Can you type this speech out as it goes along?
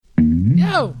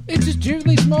Yo, it's a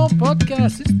Jubilee Small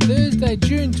podcast. It's Thursday,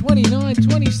 June 29,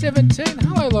 2017.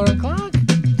 Hello, Lauren Clark.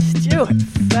 Stuart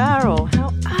Farrell,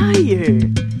 how are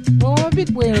you? Well, I'm a bit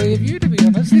wary of you, to be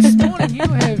honest. This morning you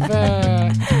have,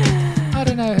 I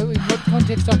don't know in what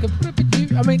context I could put it, but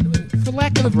you, I mean, for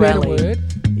lack of a better word.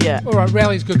 Yeah. All right,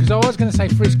 rally's good, because I was going to say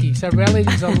frisky. So rally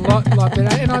is a lot better.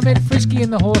 And I meant frisky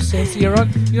in the horse sense. You're on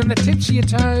the tips of your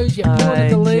toes, you're pulling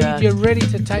the lead, you're ready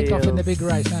to take off in the big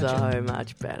race, aren't you? So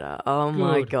much better. Oh,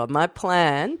 my God. My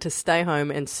plan to stay home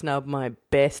and snub my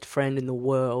best friend in the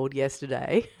world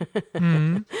yesterday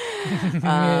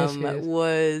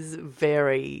was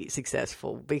very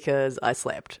successful because I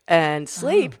slept. And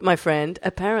sleep, my friend,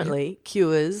 apparently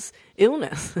cures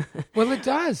illness. Well, it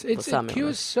does. It cures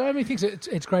illness. so many things.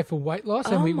 It's great for weight loss,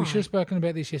 and we should have spoken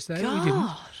about this yesterday. God. We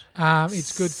didn't.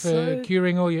 It's good for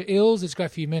curing all your ills. It's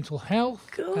great for your mental health.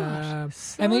 God,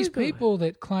 and these people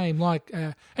that claim,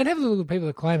 and have a little people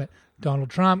that claim it, Donald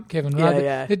Trump, Kevin Rudd,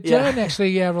 that don't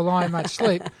actually rely on much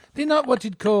sleep. They're not what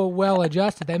you'd call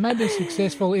well-adjusted. They may be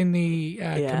successful in the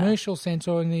commercial sense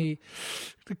or in the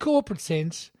corporate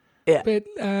sense. Yeah. But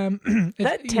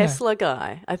that Tesla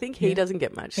guy, I think he doesn't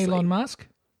get much sleep. Elon Musk?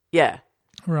 Yeah.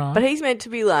 Right. But he's meant to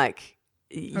be like,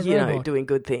 doing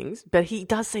good things. But he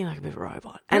does seem like a bit of a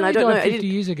robot. And I don't know. 50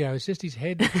 years ago. It's just his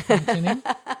head functioning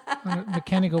on a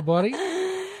mechanical body.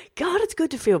 God, it's good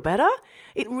to feel better.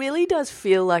 It really does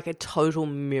feel like a total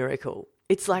miracle.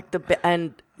 It's like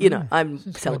I'm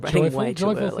celebrating way too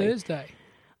joyful early. Thursday.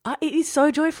 It is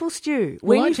so joyful, Stu.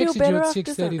 Well, when you feel better at after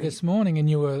 6:30 something. this morning, and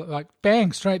you were like,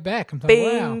 bang, straight back. I'm like,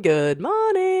 Bing, wow. good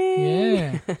morning.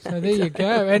 Yeah. So there you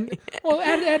go. And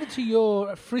added to your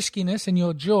friskiness and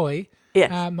your joy.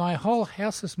 Yes. My whole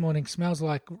house this morning smells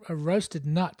like roasted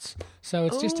nuts. So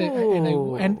it's just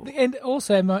and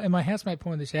also my housemate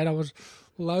pointed this out. I was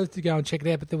loath to go and check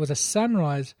it out, but there was a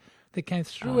sunrise that came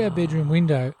through our bedroom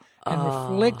window and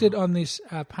reflected on this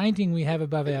painting we have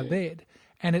above our bed.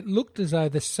 And it looked as though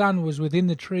the sun was within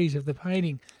the trees of the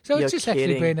painting. So it's just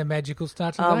actually been a magical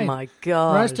start to the day. Oh, my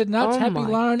God. Roasted nuts, happy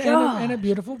Lauren, God. and a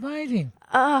beautiful painting.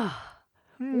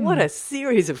 What a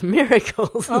series of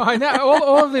miracles. Oh, I know.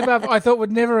 All of the above I thought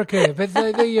would never occur, but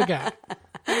there you go.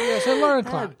 So Lauren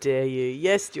Clark. How dare you?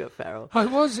 Yes, Stuart Farrell. I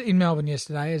was in Melbourne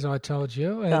yesterday, as I told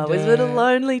you. And, was it a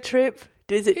lonely trip?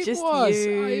 Is it just was.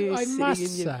 you? I must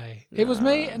say. It was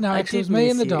me. No, actually, it was me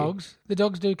and the dogs. The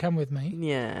dogs do come with me.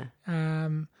 Yeah.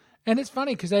 And it's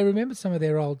funny because they remember some of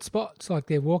their old spots, like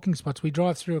their walking spots. We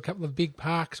drive through a couple of big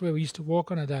parks where we used to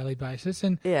walk on a daily basis,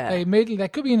 and they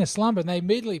could be in a slumber, and they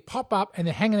immediately pop up and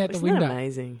they're hanging out the window. Isn't that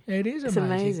amazing? It is It's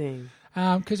amazing.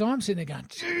 Because I'm sitting there going,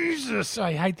 Jesus,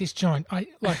 I hate this joint.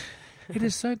 It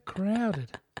is so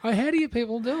crowded. How do you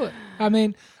people do it? I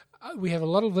mean, we have a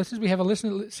lot of listeners. We have a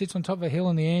listener that sits on top of a hill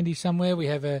in the Andes somewhere. We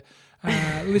have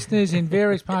listeners in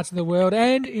various parts of the world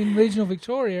and in regional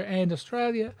Victoria and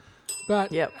Australia.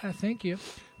 But thank you.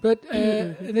 But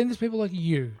then there's people like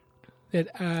you that.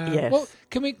 Yes. Well,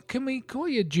 can we call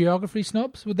you geography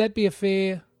snobs? Would that be a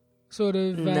fair sort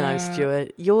of? No,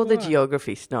 Stuart, you're the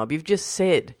geography snob. You've just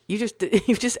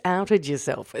outed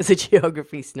yourself as a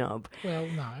geography snob. Well,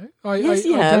 no, Yes,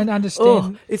 you I have. don't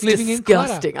understand. It's living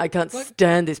disgusting. In I can't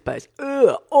stand this place.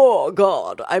 Ugh, oh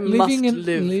God, I must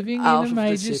live living out in a of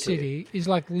major the city is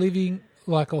like living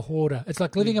like a hoarder. It's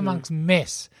like living amongst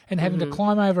mess and having to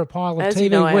climb over a pile of As TV you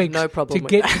know, I have weeks no problem to with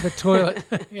get that. to the toilet.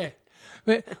 Yeah,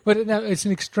 but no, it's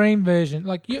an extreme version.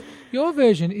 Like your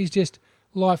version is just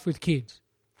life with kids.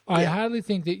 I hardly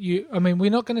think that you. I mean,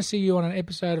 we're not going to see you on an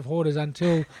episode of Hoarders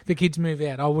until the kids move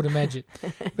out. I would imagine,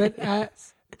 but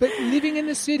living in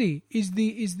the city is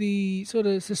the sort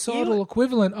of societal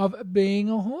equivalent of being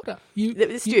a hoarder. You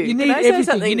need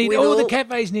everything. You need all the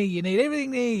cafes near you. You need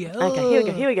everything near you.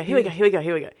 Okay, here we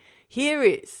go. Here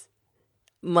is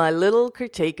my little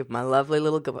critique of my lovely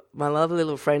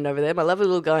little friend over there, my lovely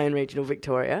little guy in regional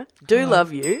Victoria.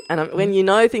 Love you, and when you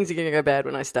know things are going to go bad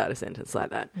when I start a sentence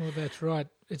like that. Well, that's right.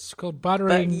 It's called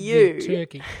buttering the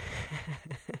turkey.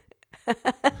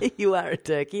 You are a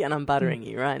turkey, and I'm buttering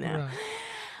you right now.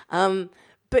 Right.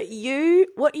 But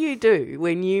what you do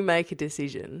when you make a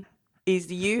decision is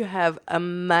you have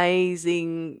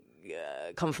amazing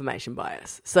confirmation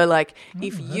bias. So, like,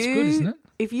 that's good, isn't it?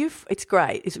 It's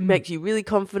great. It makes you really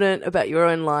confident about your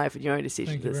own life and your own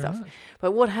decisions and stuff. Much.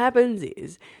 But what happens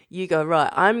is you go,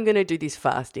 right, I'm going to do this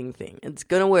fasting thing. It's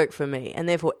going to work for me, and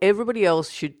therefore everybody else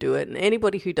should do it, and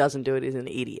anybody who doesn't do it is an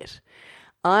idiot.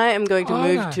 I am going to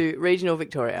move to regional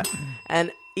Victoria,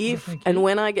 and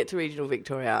when I get to regional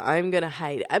Victoria, I'm going to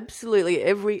hate absolutely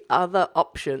every other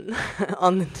option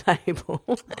on the table,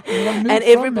 and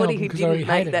everybody who didn't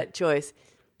make that choice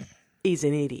is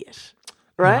an idiot.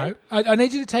 right? No. I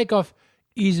need you to take off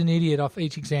 "is an idiot" off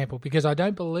each example because I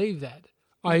don't believe that.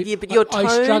 But your tone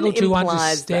I struggle to implies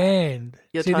understand.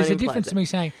 Your See, tone there's a implies difference it. to me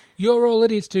saying "you're all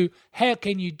idiots" to "how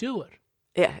can you do it."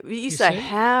 Yeah, you say, see?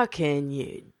 "How can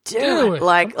you do Do it?" it.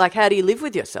 Like, how do you live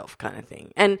with yourself, kind of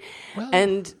thing. And Well,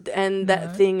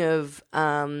 that thing of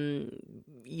then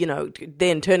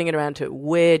turning it around to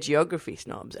we're geography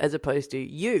snobs as opposed to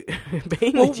you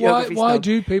being the geography why snob.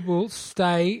 do people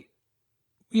stay?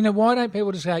 Why don't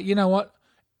people just say, you know what,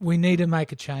 we need to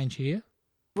make a change here?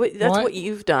 That's what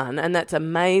you've done, and that's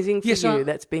amazing for Yes, you.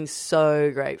 That's been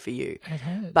so great for you. It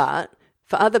has. But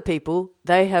for other people,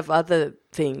 they have other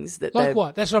things that Like they've...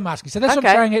 what? That's what I'm asking. So that's what Okay.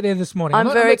 I'm throwing out there this morning.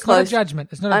 I'm very it's close. not a judgment.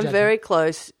 It's not a I'm judgment. very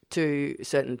close to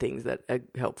certain things that are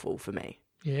helpful for me.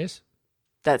 Yes.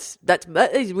 That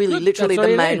is really Good. literally That's all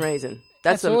the you main need. reason.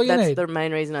 That's all you need. the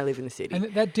main reason I live in the city. And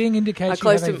that ding indicates you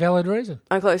close have a to- valid reason.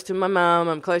 I'm close to my mum.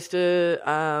 I'm close to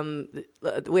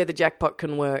where the jackpot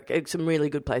can work. Some really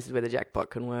good places where the jackpot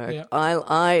can work. Yeah.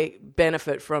 I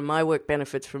benefit from my work.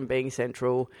 Benefits from being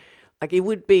central. Like, it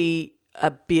would be a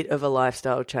bit of a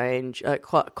lifestyle change,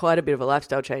 quite a bit of a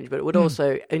lifestyle change, but it would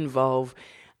also involve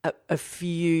a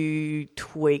few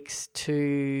tweaks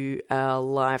to our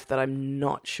life that I'm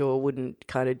not sure wouldn't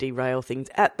kind of derail things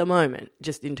at the moment,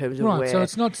 just in terms of Right. where So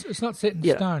it's not set in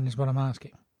stone, is what I'm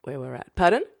asking. where we're at.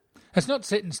 Pardon? It's not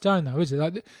set in stone, though, is it?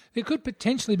 Like, there could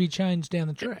potentially be change down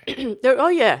the track. And there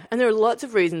are lots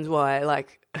of reasons why,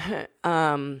 like,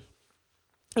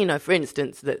 for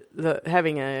instance, that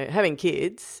having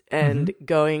kids and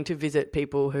going to visit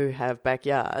people who have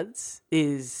backyards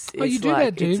is. Oh, you do like,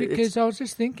 that, dude? Because I was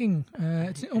just thinking,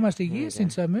 it's almost a year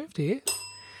since I moved here.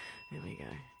 There we go.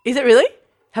 Is it really?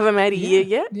 Have I made a year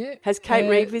yet? Yeah. Has Kate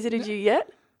Reid visited you yet?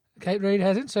 Kate Reid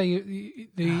hasn't, so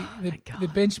the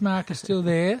benchmark is still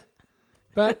there,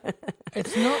 but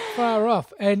it's not far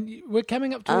off, and we're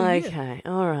coming up to a year. Okay,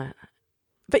 all right.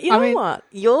 But you know what?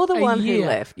 You're the one who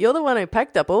left. You're the one who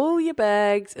packed up all your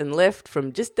bags and left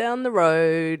from just down the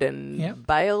road and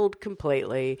bailed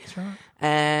completely. That's right.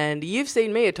 And you've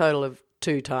seen me a total of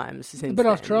 2 times since But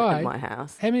I've then tried. at my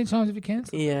house. How many times have you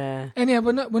cancelled? Yeah. Anyhow,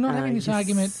 we're not having this you're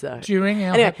argument so- during our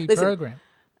Anyway, happy listen. program.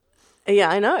 Yeah,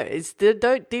 I know. Don't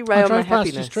I derail my drove past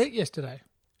happiness. the street yesterday.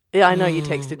 Yeah, I know. You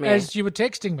texted me. As you were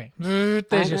texting me. There's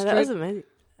I your know, street. that was amazing.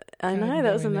 I know, Can't that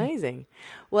go was in there. amazing.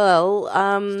 Well,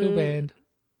 Still banned.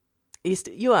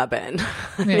 You are banned.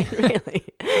 Yeah. Really.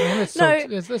 Yeah, let's be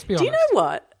honest. Do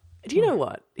you know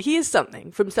what? Here's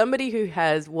something from somebody who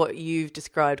has what you've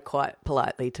described quite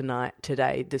politely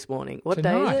this morning. What day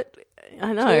is Tonight? it?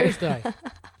 I know. Thursday.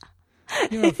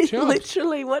 You're off charts.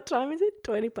 Literally, what time is it?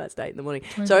 8:20 in the morning.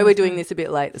 20 Sorry, we're past doing 8. this a bit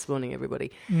late this morning,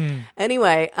 everybody.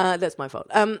 Anyway, that's my fault.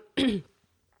 What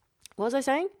was I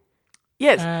saying?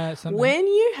 Yes. Something. When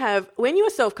you are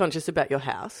self-conscious about your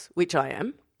house, which I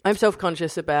am, I'm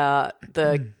self-conscious about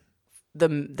the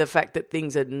fact that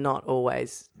things are not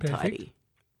always Perfect. tidy.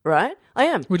 Right? I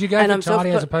am. Would you go And for I'm tidy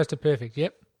as opposed to perfect?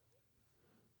 Yep.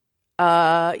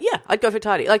 Yeah, I'd go for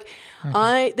tidy. Like,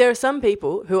 there are some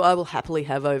people who I will happily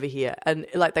have over here, and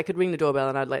like they could ring the doorbell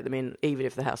and I'd let them in, even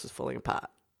if the house was falling apart.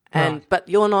 Right. But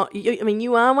you're not.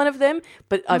 You are one of them.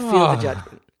 But I feel the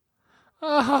judgment.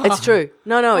 It's true.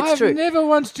 No, it's true. I've never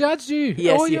once judged you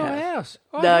Yes, or you your have. house.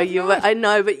 No, I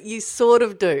know, but you sort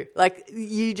of do. Like,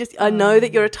 I know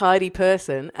that you're a tidy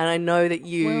person, and I know that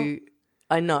you.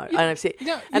 I know, and I've seen. You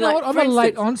know like, what? I'm for a late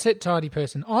instance- onset tidy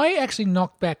person. I actually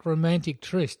knock back romantic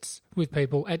trysts with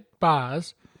people at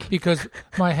bars because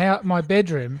my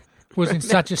bedroom was in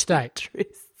such a state.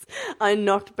 I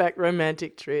knocked back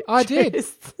romantic trips. I did.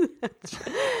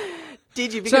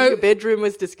 Did you? Because So- your bedroom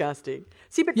was disgusting.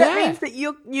 See, but that Yeah. means that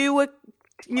you were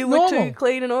Normal. too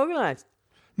clean and organised.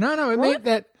 No, it meant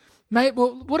that, mate.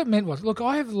 Well, what it meant was, look,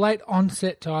 I have late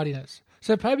onset tidiness,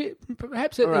 so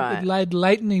perhaps it Right.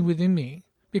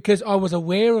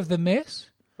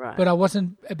 Right. but I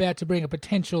wasn't about to bring a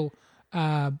potential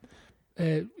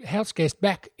house guest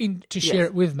back in to share Yes.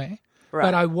 it with me. Right.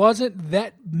 But I wasn't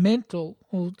that mental,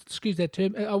 or excuse that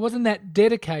term. I wasn't that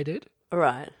dedicated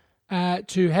Right.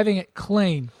 to having it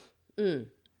clean. I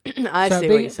So see what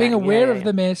being you're saying. aware Yeah, of yeah.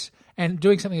 the mess and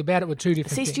doing something about it were two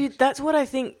different See, things. Stu, that's what I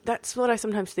think. That's what I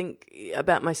sometimes think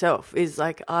about myself. Is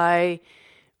like the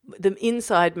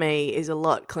inside me is a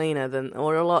lot cleaner than,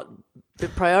 or a lot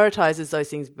that prioritizes those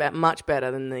things much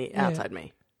better than the outside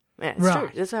me. Yeah, it's true.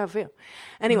 Right. That's how I feel.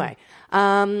 Anyway,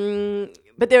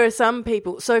 but there are some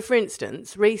people. So, for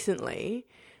instance, recently,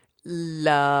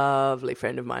 lovely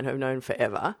friend of mine who I've known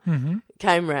forever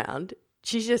came round.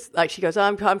 She's just like, she goes,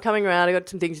 I'm coming around. I got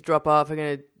some things to drop off. I'm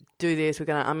going to do this. I'm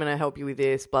going to help you with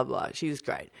this. Blah blah. She was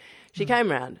great. She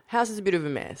came round. House is a bit of a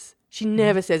mess. She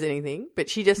never says anything, but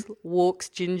she just walks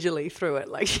gingerly through it.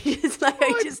 Like she just like,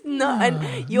 I just know.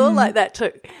 And you're like that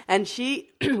too. And she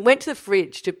went to the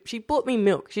fridge she bought me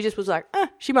milk. She just was like,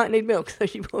 she might need milk. So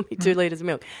she bought me 2 litres of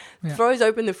milk, throws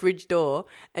open the fridge door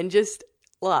and just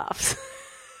laughs.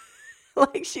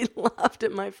 Like she laughed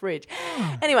at my fridge.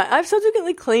 Anyway, I've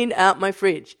subsequently cleaned out my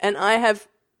fridge and I have,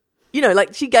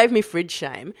 like she gave me fridge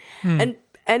shame. And,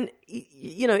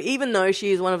 even though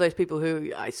she is one of those people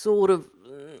who I sort of,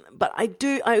 but I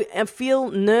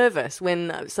feel nervous when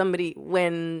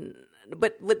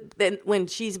then when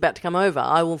she's about to come over,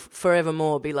 I will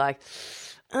forevermore be like,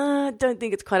 I don't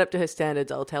think it's quite up to her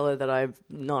standards. I'll tell her that I'm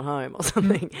not home or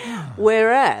something.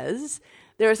 Whereas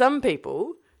there are some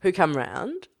people who come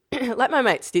round, like my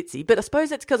mate Stitzy, but I suppose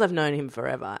that's because I've known him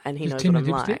forever and he knows Tim what I'm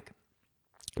the Dipstick? like.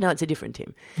 No, it's a different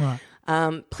Tim. Right.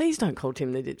 Please don't call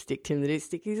Tim the Dipstick. Tim the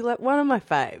Dipstick, he's like one of my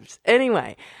faves.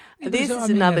 Anyway, this is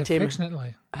another Tim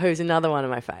who's another one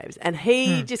of my faves. And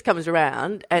he just comes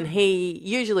around and he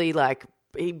usually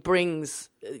he brings,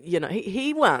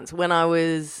 he once when I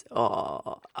was,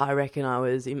 I reckon I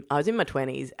was in my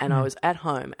 20s and I was at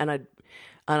home and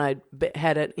I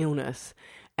had an illness.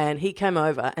 And he came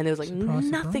over and there was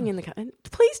nothing in the car. And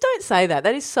please don't say that.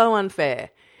 That is so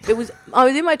unfair. I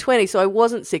was in my 20s, so I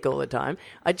wasn't sick all the time.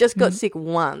 I just got sick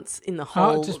once in the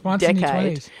whole just once decade. in your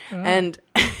 20s. Right. And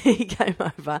he came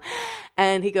over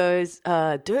and he goes,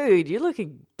 dude, you're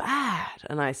looking bad.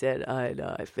 And I said, I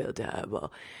know, I feel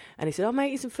terrible. And he said, I'll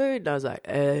make you some food. And I was like,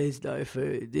 there's no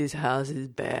food. This house is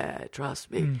bare.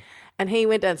 Trust me. And he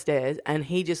went downstairs and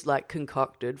he just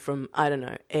concocted from, I don't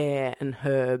know, air and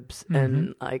herbs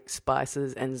and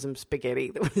spices and some spaghetti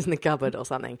that was in the cupboard or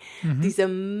something. This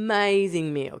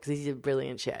amazing meal because he's a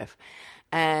brilliant chef.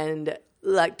 And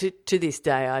to this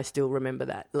day, I still remember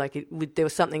that. There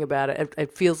was something about it.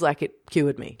 It feels like it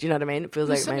cured me. Do you know what I mean? It feels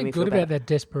like it made me feel better. There's something good about that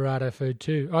Desperado food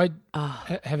too. I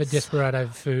have a Desperado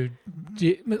food.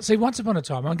 See, once upon a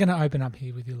time, I'm going to open up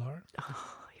here with you, Lauren.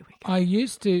 Here we go. I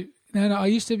used to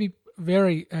be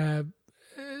very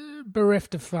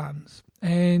bereft of funds,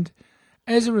 and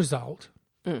as a result,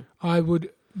 I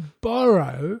would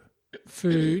borrow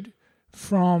food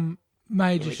from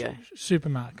major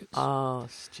supermarkets. Oh,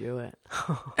 Stuart.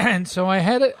 And so I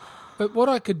had it, but what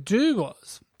I could do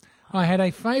was I had a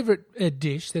favourite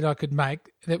dish that I could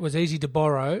make that was easy to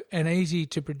borrow and easy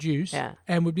to produce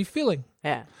and would be filling.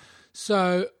 Yeah.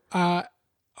 So I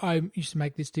used to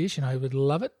make this dish and I would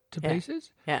love it to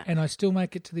pieces. Yeah. And I still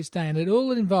make it to this day. And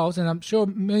all it involves, and I'm sure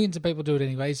millions of people do it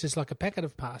anyway, is just like a packet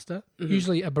of pasta,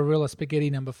 usually a Barilla Spaghetti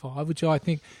number 5, which I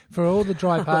think for all the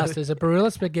dry pastas, a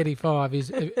Barilla Spaghetti 5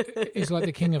 is like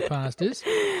the king of pastas.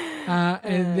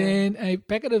 And then a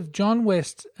packet of John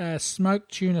West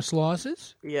smoked tuna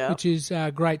slices, which is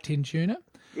great tin tuna.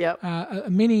 Yep. A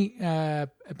mini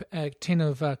tin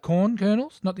of corn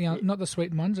kernels, not the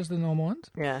sweetened ones, just the normal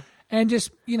ones. Yeah. And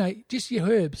just your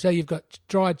herbs. So you've got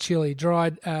dried chili,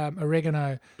 dried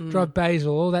oregano, dried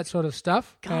basil, all that sort of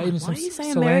stuff. God, even why some do you say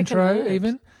cilantro,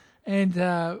 even. And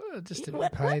just a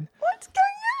pain. What's going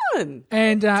on?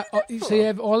 And so you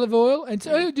have olive oil. And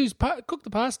so all you do is cook the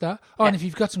pasta. Oh, and if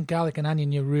you've got some garlic and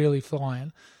onion, you're really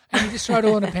flying. And you just throw it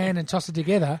all in a pan and toss it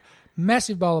together.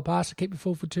 Massive bowl of pasta, keep you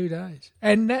full for 2 days.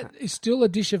 And that is still a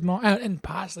dish of mine. And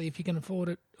parsley, if you can afford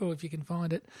it or if you can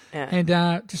find it. Yeah. And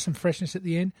just some freshness at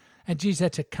the end. And, geez,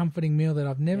 that's a comforting meal that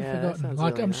I've never forgotten.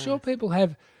 Really I'm sure people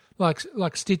have, like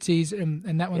Stitzy's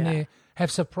and that one there, have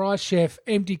surprise chef,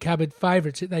 empty cupboard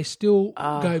favourites that they still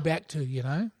go back to,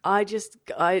 I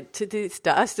to this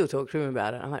day, I still talk to him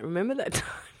about it. I'm like, remember that time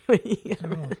when you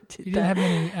didn't have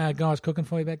many guys cooking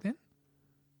for you back then?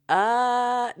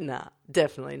 No,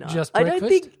 definitely not. Just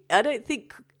breakfast? I don't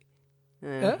think.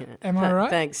 Am I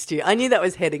right? Thanks, Stu. I knew that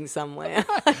was heading somewhere.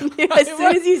 I knew as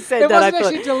soon as you said that, I thought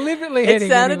actually deliberately heading.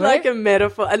 It sounded like a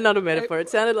metaphor, not a metaphor. It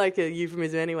sounded like a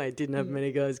euphemism anyway. Didn't have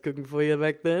many guys cooking for you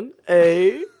back then.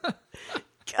 Eh?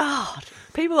 God,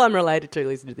 people I'm related to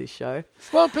listen to this show.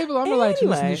 Well, people I'm related to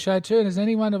listen to this show too, and is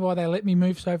any wonder why they let me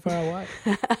move so far away?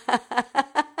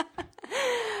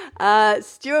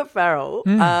 Stuart Farrell,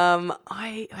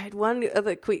 I had one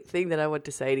other quick thing that I want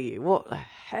to say to you. What the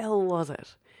hell was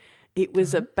it? It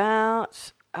was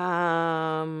about,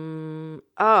 hang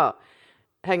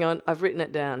on, I've written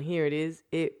it down. Here it is.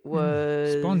 It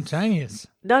was... Spontaneous.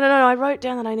 No, I wrote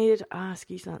down that I needed to ask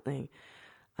you something.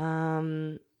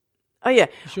 Oh, yeah.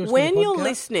 Sure when you're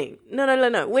listening...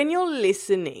 No. When you're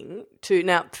listening to...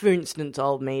 Now, for instance,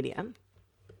 old media...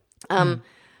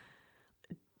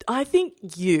 I think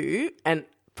you and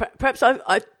perhaps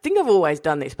I think I've always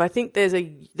done this, but I think there's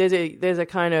a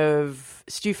kind of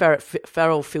Stu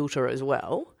Farrell filter as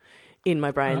well. in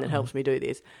my brain that helps me do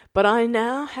this. But I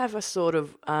now have a sort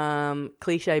of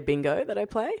cliche bingo that I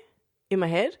play in my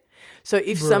head. So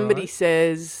if somebody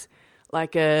says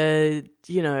like like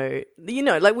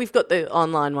we've got the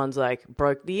online ones like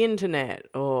broke the internet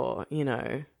or,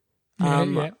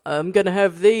 I'm going to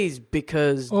have these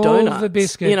because all donuts. The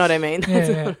biscuits. You know what I mean?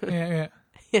 Yeah.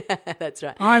 Yeah, that's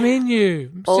right. I'm in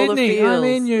you. All Sydney, I'm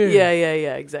in you. Yeah,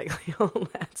 exactly. All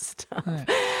that stuff. Yeah.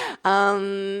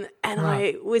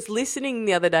 I was listening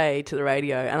the other day to the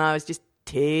radio and I was just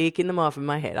ticking them off in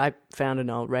my head. I found an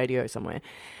old radio somewhere.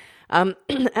 And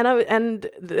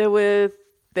there were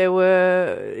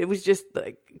it was just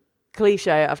like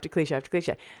cliche after cliche after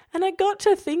cliche. And I got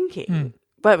to thinking,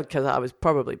 but because I was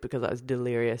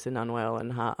delirious and unwell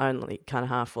and only kind of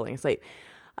half falling asleep,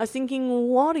 I was thinking,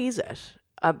 what is it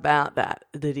about that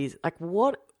is like,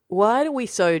 why are we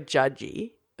so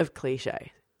judgy of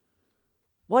cliche?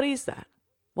 What is that?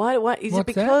 Why is it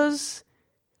because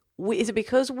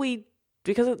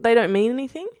they don't mean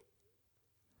anything?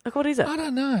 Like, what is it? I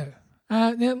don't know.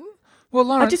 Well,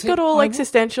 Lawrence, I just got all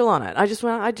existential on it. I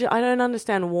don't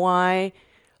understand why.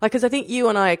 Like, because I think you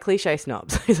and I are cliche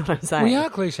snobs, is what I'm saying. We are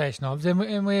cliche snobs, and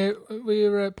we're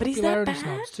popularity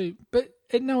snobs too. But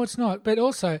no, it's not. But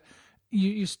also,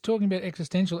 you're talking about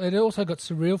existential. It also got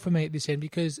surreal for me at this end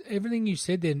because everything you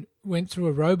said then went through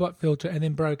a robot filter and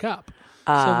then broke up.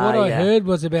 So what I heard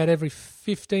was about every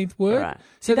 15th word. Right.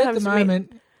 So at the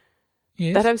moment...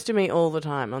 Yes. That happens to me all the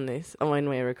time on this, when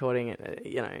we're recording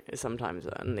it, sometimes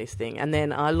on this thing. And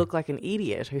then I look like an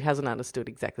idiot who hasn't understood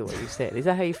exactly what you said. Is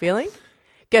that how you're feeling?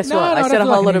 Guess what? I said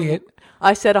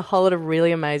a whole lot of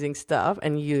really amazing stuff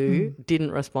and you didn't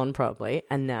respond properly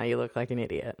and now you look like an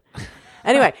idiot.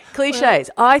 Anyway, cliches.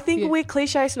 I think we're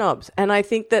cliche snobs and I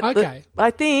think that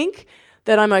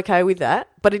I'm okay with that,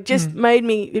 but it just made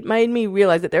me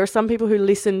realize that there are some people who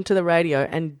listen to the radio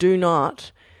and do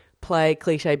not play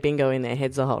cliche bingo in their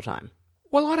heads the whole time.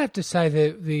 Well, I'd have to say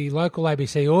that the local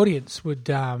ABC audience would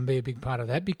be a big part of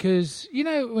that because,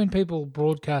 when people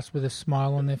broadcast with a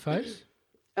smile on their face?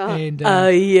 Isn't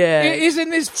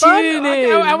this fun?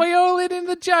 Are we all in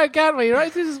the joke, aren't we?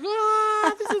 Right? This is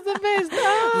the best.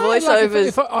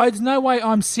 Voiceovers. There's no way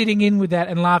I'm sitting in with that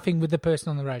and laughing with the person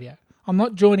on the radio. I'm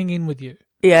not joining in with you.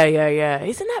 Yeah.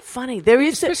 Isn't that funny?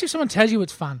 Especially if someone tells you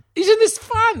it's fun. Isn't this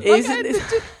fun?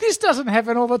 This doesn't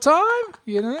happen all the time,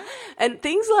 And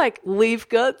things like, we've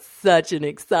got such an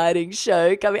exciting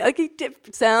show coming. Like,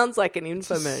 it sounds like an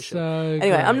infomercial. So anyway,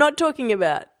 great. I'm not talking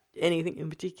about anything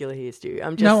in particular here, Stu.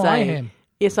 I'm just saying. I am.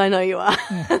 Yes, I know you are.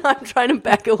 Yeah. I'm trying to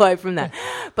back away from that.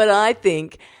 But I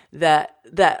think that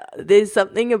there's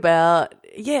something about,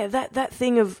 that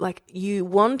thing of, like, you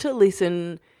want to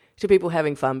listen to people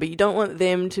having fun, but you don't want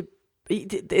them to.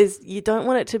 You don't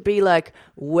want it to be like,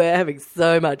 we're having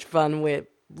so much fun, we're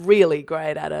really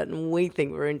great at it, and we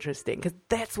think we're interesting, because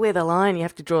that's where you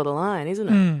have to draw the line, isn't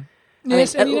it?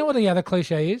 Yes, and you know what the other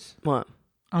cliche is? What?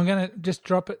 I'm going to just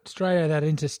drop it straight out of that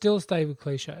into still stay with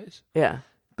cliches. Yeah,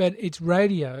 but it's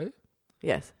radio.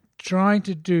 Yes, trying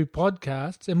to do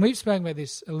podcasts, and we've spoken about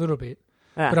this a little bit,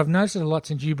 but I've noticed it a lot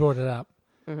since you brought it up.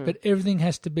 Mm-hmm. But everything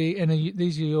has to be, and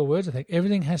these are your words, I think,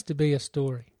 everything has to be a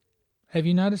story. Have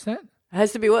you noticed that? It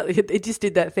has to be what? It just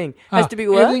did that thing. Has to be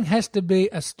what? Everything has to be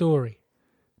a story.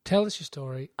 Tell us your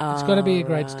story. It's got to be a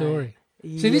great story.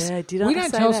 See, we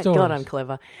don't tell stories. God, I'm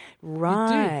clever.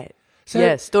 Right.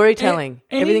 So, storytelling.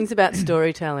 Everything's about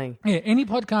storytelling. Yeah, any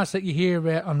podcast that you hear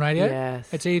about on radio,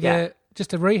 it's either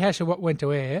just a rehash of what went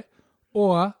to air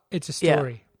or it's a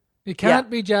story. Yeah. It can't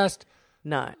be just...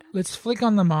 No. Let's flick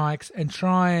on the mics and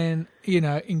try and,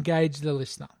 engage the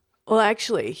listener. Well,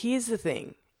 actually, here's the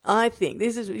thing. I think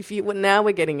this is now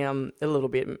we're getting a little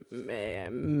bit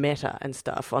meta and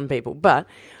stuff on people, but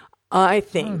I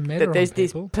think that there's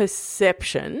this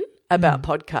perception about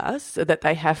podcasts that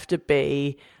they have to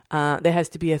be there has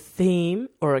to be a theme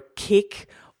or a kick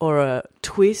or a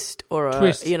twist or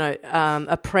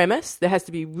a premise. There has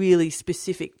to be really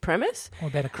specific premise. Or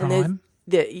about a crime.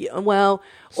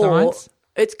 Science. Or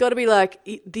it's got to be like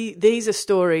these are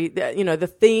story.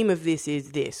 The theme of this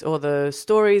is this, or the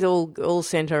stories all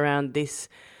center around this.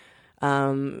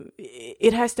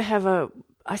 It has to have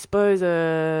what's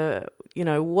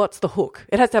the hook?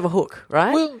 It has to have a hook,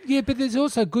 right? Well, yeah, but there's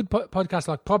also good podcasts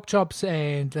like Pop Chops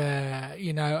and the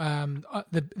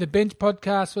Bench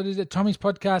podcast. What is it? Tommy's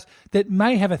podcast that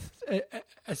may have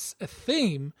a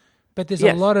theme, but there's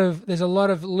a lot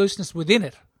of looseness within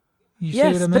it. You see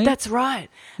what I mean? But that's right.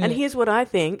 Yeah. And here's what I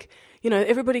think.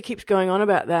 Everybody keeps going on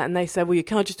about that and they say, well, you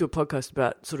can't just do a podcast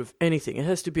about sort of anything. It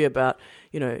has to be about,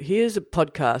 here's a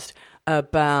podcast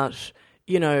about,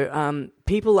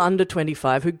 people under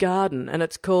 25 who garden, and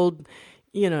it's called,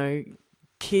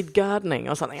 kid gardening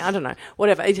or something. I don't know.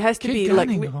 Whatever. It has to Kid be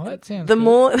gardening, that sounds the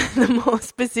good. more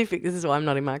specific. This is why I'm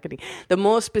not in marketing. The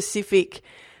more specific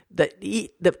that the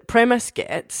premise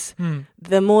gets,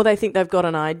 the more they think they've got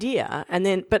an idea,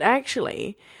 but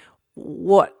actually,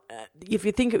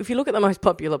 if you look at the most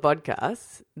popular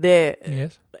podcasts, they're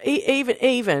Yes.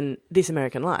 even This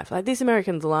American Life, like This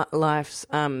American Life's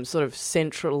sort of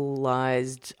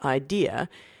centralized idea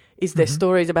is their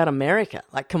stories about America.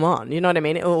 Like, come on, you know what I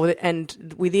mean?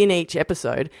 And within each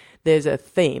episode, there's a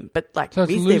theme. But, like, So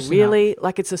it's is there loose really... enough.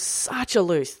 Like, it's such a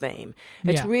loose theme.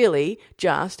 It's Yeah. really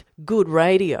just good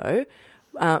radio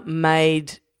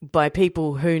made by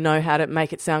people who know how to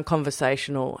make it sound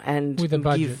conversational and... With a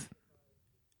budget.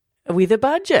 With a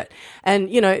budget. And,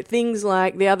 things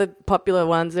like the other popular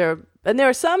ones, there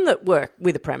are some that work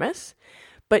with a premise,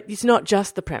 but it's not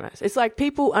just the premise. It's like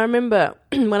I remember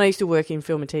when I used to work in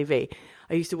film and TV,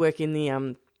 I used to work in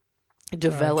the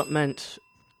development.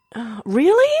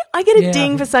 Really? I get a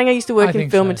ding for saying I used to work in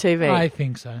film and TV. I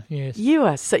think so, yes. You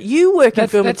work in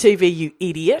film and TV, you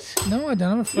idiot. No, I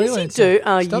don't. I'm a freelancer. Yes, you do.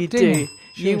 Oh, Stop you dinging. do.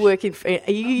 You Shush. work in...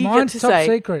 You Mine's get to top say...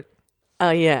 secret. Oh,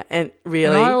 yeah. And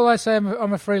really? And I always say I'm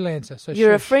a freelancer. So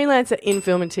You're shush. a freelancer in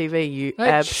film and TV, you Hey,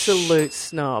 absolute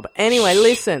snob. Anyway,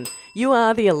 listen. You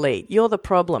are the elite. You're the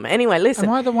problem. Anyway, listen.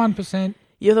 Am I the 1%?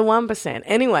 You're the 1%.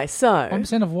 Anyway, so...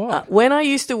 1% of what? when I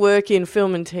used to work in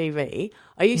film and TV,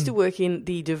 I used to work in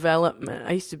the development.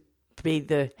 I used to be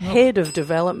the head of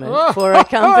development for a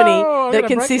company I'm that gonna break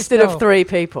consisted your of skull. 3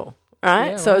 people.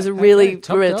 Right? Yeah, So it was a right. really Okay,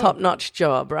 top job. top-notch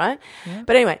job, right? Yeah.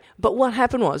 But anyway, what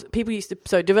happened was people used to...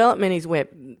 So development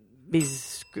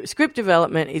script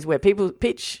development is where people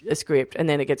pitch a script and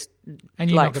then it gets And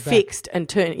you knock it back. fixed and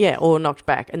or knocked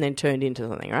back and then turned into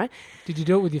something, right? Did you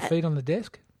do it with your feet on the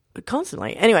desk?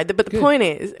 Constantly. Anyway, but the Good. point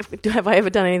is, have I ever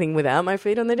done anything without my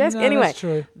feet on the desk? No, Anyway, that's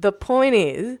true. the point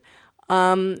is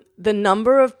the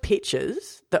number of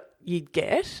pitches that you'd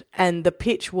get, and the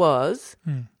pitch was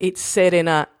it's set in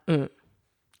a... and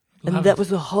Love that it. was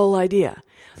the whole idea.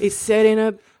 It's set in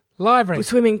a Library.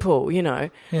 swimming pool, Yeah.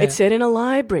 It's set in a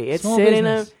library. It's Small set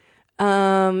business. in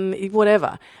a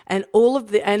whatever. And all of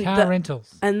the Car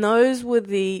rentals. and those were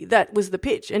that was the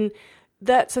pitch. And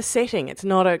that's a setting. It's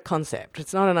not a concept.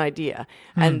 It's not an idea.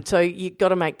 And so you've got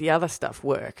to make the other stuff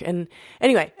work. And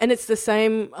anyway, and it's the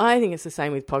same. I think it's the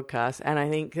same with podcasts. And I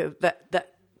think that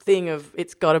thing of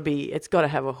it's got to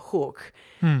have a hook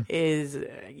is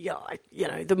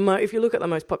if you look at the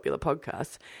most popular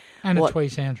podcasts And a twee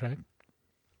soundtrack.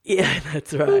 yeah,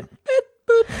 that's right.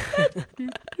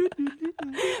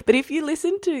 But if you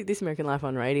listen to This American Life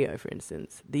on radio, for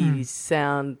instance, the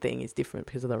sound thing is different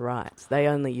because of the rights. They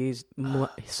only use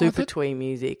super twee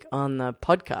music on the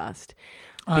podcast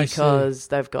I because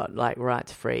they've got like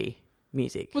rights-free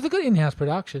music. Well, they've got in-house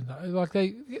production though. Like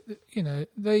they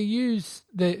use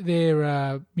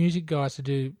their music guys to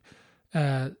do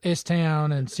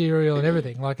S-Town and Serial and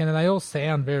everything. And they all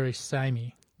sound very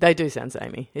samey. They do sound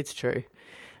samey. It's true.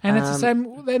 And it's the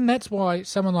same. Then that's why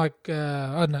someone like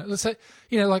I don't know. Let's say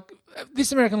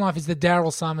This American Life is the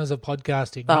Daryl Summers of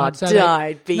podcasting. Oh, Right? So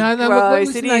don't be no, gross.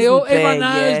 listen, It everyone isn't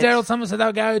knows there yet. Daryl Summers, so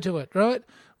they'll go to it, right?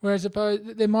 Whereas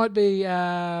there might be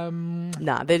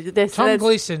Nah, there's Tom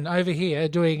Gleeson over here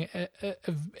doing a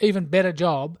even better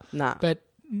job. Nah. But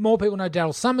more people know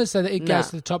Daryl Summers, so that it Nah. goes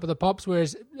to the top of the pops.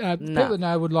 Whereas people that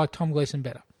know would like Tom Gleeson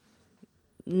better.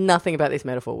 Nothing about this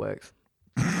metaphor works.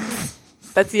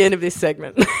 That's the end of this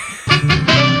segment.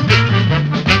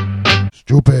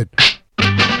 Stupid. I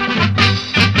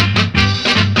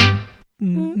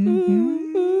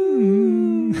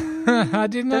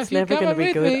didn't know That's if you'd never come going to be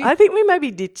with good. me. I think we maybe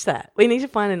ditch that. We need to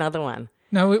find another one.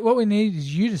 No, what we need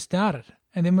is you to start it,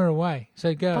 and then we're away.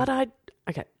 So go. But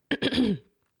okay.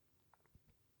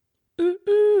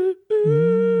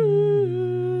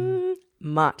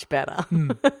 Much better.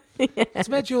 It's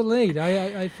about your lead.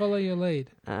 I follow your lead.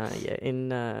 Yeah, in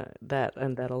that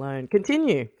and that alone.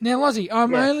 Continue. Now, Lozzie,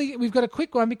 Yes. we've got a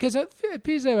quick one because it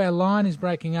appears though our line is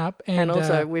breaking up. And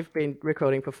also, we've been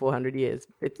recording for 400 years.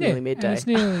 It's nearly midday. And it's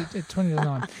nearly 20 to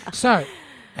 9. So,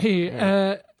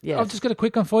 here, Yes. I've just got a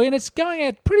quick one for you, and it's going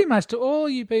out pretty much to all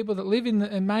you people that live in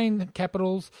the main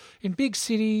capitals, in big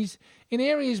cities, in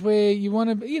areas where you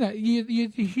want to, you're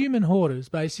human hoarders,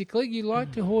 basically. You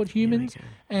like to hoard humans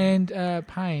and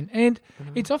pain. And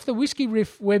it's off the Whiskey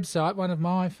Riff website, one of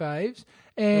my faves,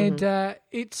 and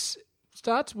it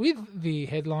starts with the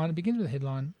headline. It begins with the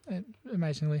headline,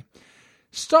 amazingly.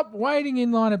 Stop waiting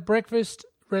in line at breakfast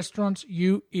restaurants,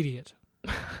 you idiot.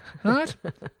 Right?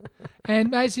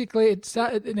 And basically,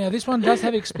 now this one does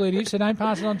have expletives, so don't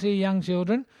pass it on to your young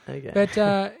children. Okay. But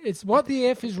it's what the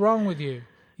F is wrong with you?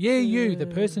 Yeah, you, the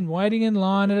person waiting in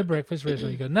line at a breakfast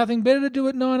restaurant. You got nothing better to do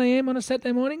at 9 a.m. on a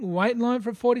Saturday morning? Wait in line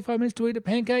for 45 minutes to eat a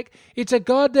pancake? It's a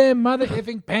goddamn mother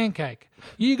effing pancake.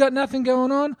 You got nothing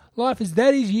going on? Life is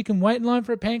that easy. You can wait in line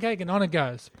for a pancake and on it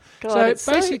goes. God,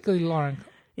 so basically, Lauren.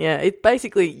 Yeah, it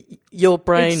basically your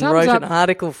brain wrote an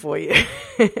article for you.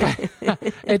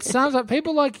 It sums up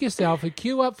people like yourself who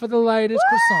queue up for the latest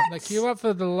croissant. They queue up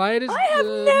for the latest I have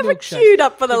never milkshake. queued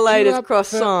up for the latest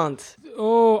croissant.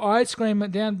 Ice cream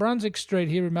down Brunswick Street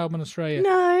here in Melbourne, Australia.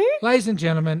 No. Ladies and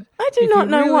gentlemen. I do not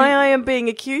know why I am being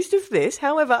accused of this.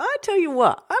 However, I tell you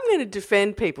what, I'm going to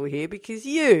defend people here because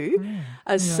you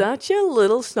are such a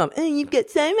little snob. And you've got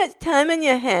so much time on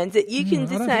your hands that you can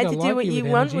decide to do what you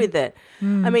want with it.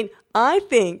 I mean, I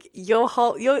think you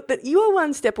are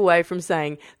one step away from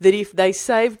saying that if they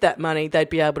saved that money, they'd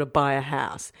be able to buy a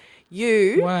house.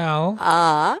 You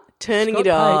are turning Scott it.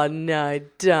 Pape. Oh no!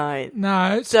 Don't.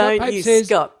 No, Scott don't Pape you says,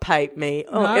 Scott Pape me?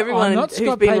 Oh, no, everyone I'm not who's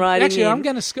Scott been Pape. writing Actually, in.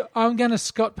 I'm going to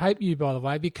Scott Pape you, by the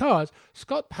way, because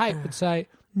Scott Pape would say,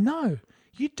 "No,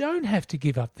 you don't have to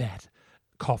give up that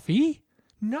coffee.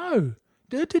 No,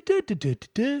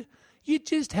 you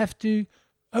just have to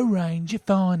arrange your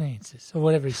finances," or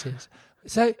whatever he says.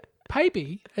 So.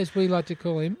 Papey, as we like to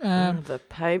call him. The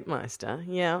Pape Meister,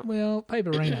 yeah. Well,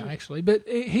 Paperino, actually. But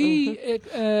he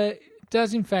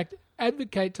does, in fact,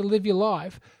 advocate to live your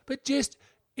life, but just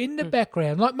in the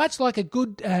background, much like a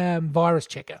good virus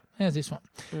checker. How's this one?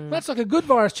 Much like a good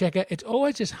virus checker, it's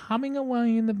always just humming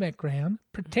away in the background,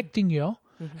 protecting you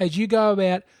as you go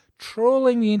about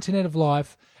trawling the internet of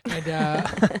life and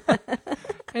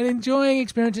and enjoying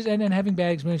experiences and having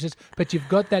bad experiences, but you've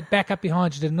got that backup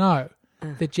behind you to know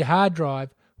that your hard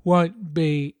drive won't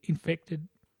be infected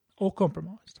or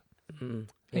compromised.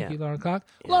 Thank you, Lauren Clark.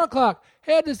 Yeah. Lauren Clark,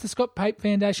 how does the Scott Pape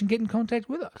Foundation get in contact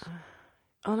with us?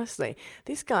 Honestly,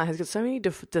 this guy has got so many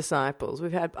disciples.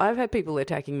 I've had people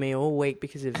attacking me all week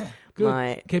because of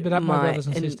my... Keep it up, my brothers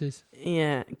and sisters.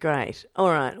 Yeah, great.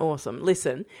 All right, awesome.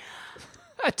 Listen,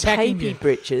 attacking Papey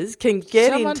Britches can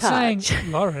get in touch. Someone's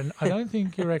saying, Lauren, I don't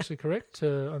think you're actually correct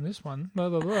on this one. Blah,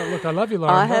 blah, blah. Look, I love you,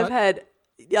 Lauren.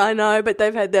 I know, but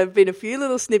there've been a few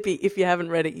little snippy. If you haven't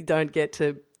read it, you don't get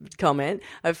to comment.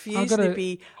 A few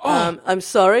snippy. I'm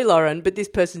sorry, Lauren, but this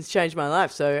person's changed my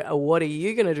life. So what are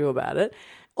you going to do about it?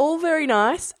 All very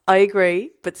nice. I agree,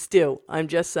 but still, I'm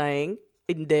just saying,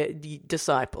 the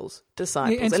disciples. Yeah,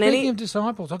 and speaking of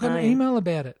disciples, I got an email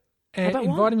about it,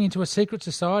 inviting me into a secret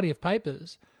society of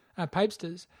papesters.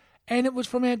 And it was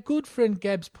from our good friend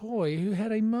Gabs Poy, who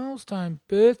had a milestone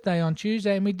birthday on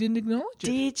Tuesday, and we didn't acknowledge it.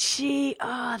 Did she?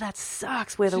 Oh, that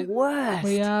sucks. We're the worst.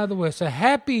 We are the worst. So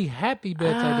happy birthday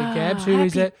to Gabs, who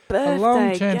is a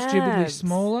long-term stupidly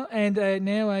smaller and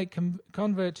now a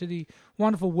convert to the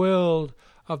wonderful world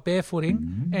of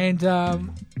barefooting. And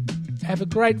have a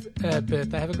great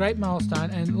birthday, have a great milestone.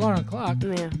 And Lauren Clark,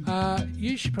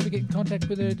 you should probably get in contact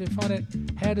with her to find out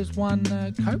how does one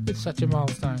cope with such a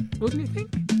milestone, wouldn't you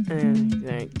think?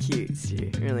 Very cute,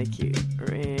 Stu. Really cute.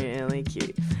 Really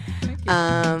cute.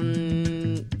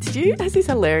 Stu has this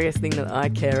hilarious thing that I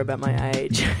care about my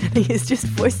age. He has just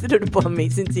foisted it upon me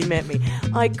since he met me.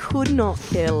 I could not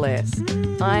care less.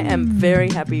 I am very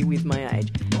happy with my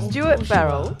age. Stuart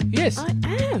Farrell. Yes. I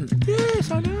am. Yes,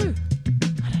 I know.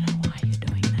 I don't know why you're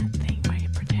doing that thing where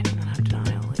you're pretending that I'm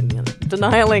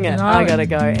denying it. I gotta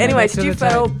go. Anyway, Stu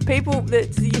Farrell, people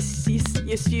that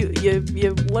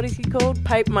your what is he called?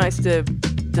 Pape Meister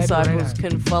disciples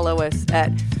can follow us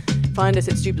find us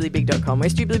at stupidlybig.com. We're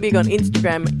Stupidly Big on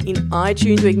Instagram, in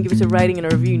iTunes, where you can give us a rating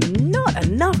and a review. Not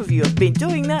enough of you have been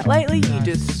doing that lately. You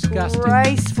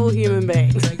disgraceful human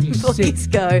beings. Please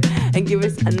go and give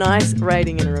us a nice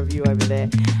rating and a review over there.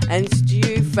 And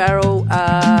Stu Farrell,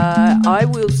 I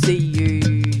will see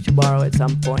you tomorrow at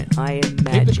some point, I imagine.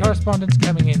 Keep the correspondence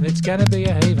coming in. It's going to be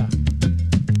a heaver.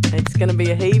 It's going to be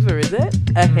a heaver, is it?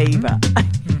 A heaver.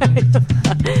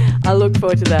 I look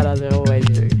forward to that, as I always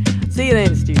do. See you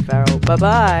then, Stu Farrell.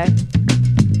 Bye-bye.